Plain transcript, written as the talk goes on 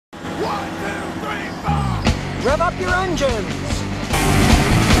1, 2, 3, 4! Rev up your engines!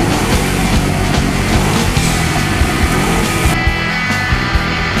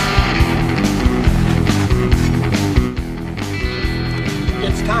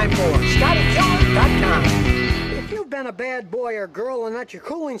 It's time for ScottyKiller.com. If you've been a bad boy or girl and let your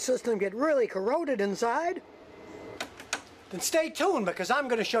cooling system get really corroded inside, then stay tuned because I'm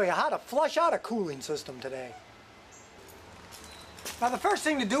going to show you how to flush out a cooling system today. Now the first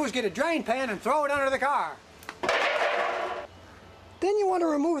thing to do is get a drain pan and throw it under the car. Then you want to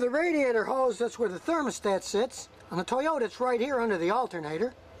remove the radiator hose. That's where the thermostat sits. On the Toyota it's right here under the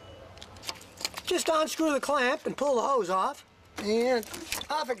alternator. Just unscrew the clamp and pull the hose off. And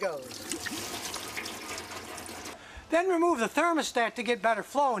off it goes. Then remove the thermostat to get better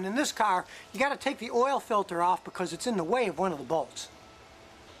flow, and in this car you got to take the oil filter off because it's in the way of one of the bolts.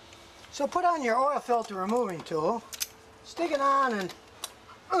 So put on your oil filter removing tool, stick it on and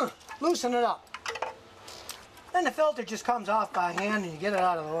loosen it up. Then the filter just comes off by hand and you get it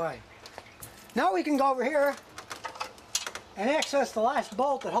out of the way. Now we can go over here and access the last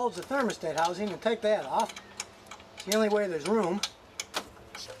bolt that holds the thermostat housing and take that off. It's the only way there's room.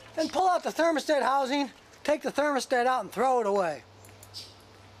 Then pull out the thermostat housing, take the thermostat out and throw it away.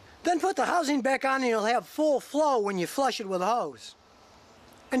 Then put the housing back on and you'll have full flow when you flush it with a hose.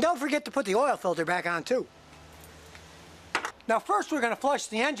 And don't forget to put the oil filter back on too. Now first we're going to flush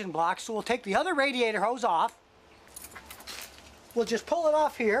the engine block, so we'll take the other radiator hose off. We'll just pull it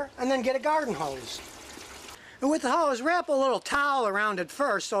off here and then get a garden hose. And with the hose, wrap a little towel around it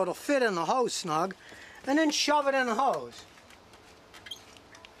first so it'll fit in the hose snug. And then shove it in the hose.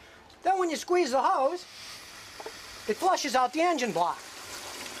 Then when you squeeze the hose, it flushes out the engine block.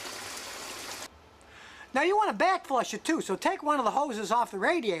 Now you want to back flush it too, so take one of the hoses off the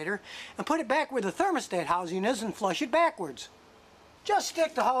radiator and put it back where the thermostat housing is and flush it backwards. Just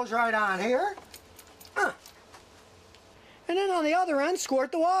stick the hose right on here. And then on the other end,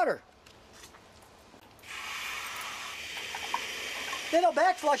 squirt the water. It'll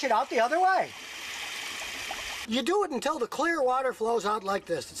back flush it out the other way. You do it until the clear water flows out like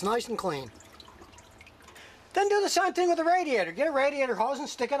this. It's nice and clean. Then do the same thing with the radiator. Get a radiator hose and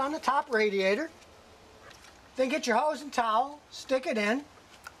stick it on the top radiator. Then get your hose and towel, stick it in,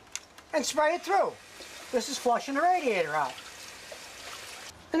 and spray it through. This is flushing the radiator out.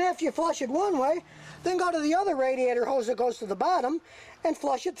 And after you flush it one way, then go to the other radiator hose that goes to the bottom and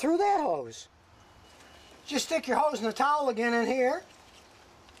flush it through that hose. Just stick your hose and the towel again in here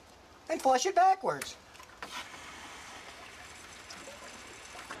and flush it backwards.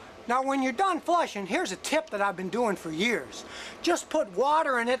 Now when you're done flushing, here's a tip that I've been doing for years. Just put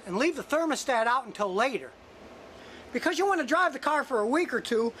water in it and leave the thermostat out until later. Because you want to drive the car for a week or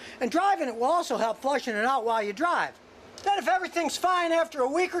two, and driving it will also help flushing it out while you drive. Then if everything's fine after a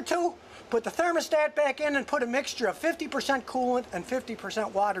week or two, put the thermostat back in and put a mixture of 50% coolant and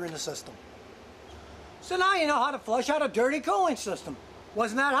 50% water in the system. So now you know how to flush out a dirty cooling system.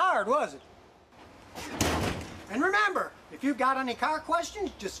 Wasn't that hard, was it? And remember, if you've got any car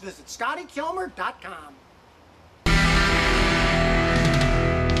questions, just visit ScottyKiller.com.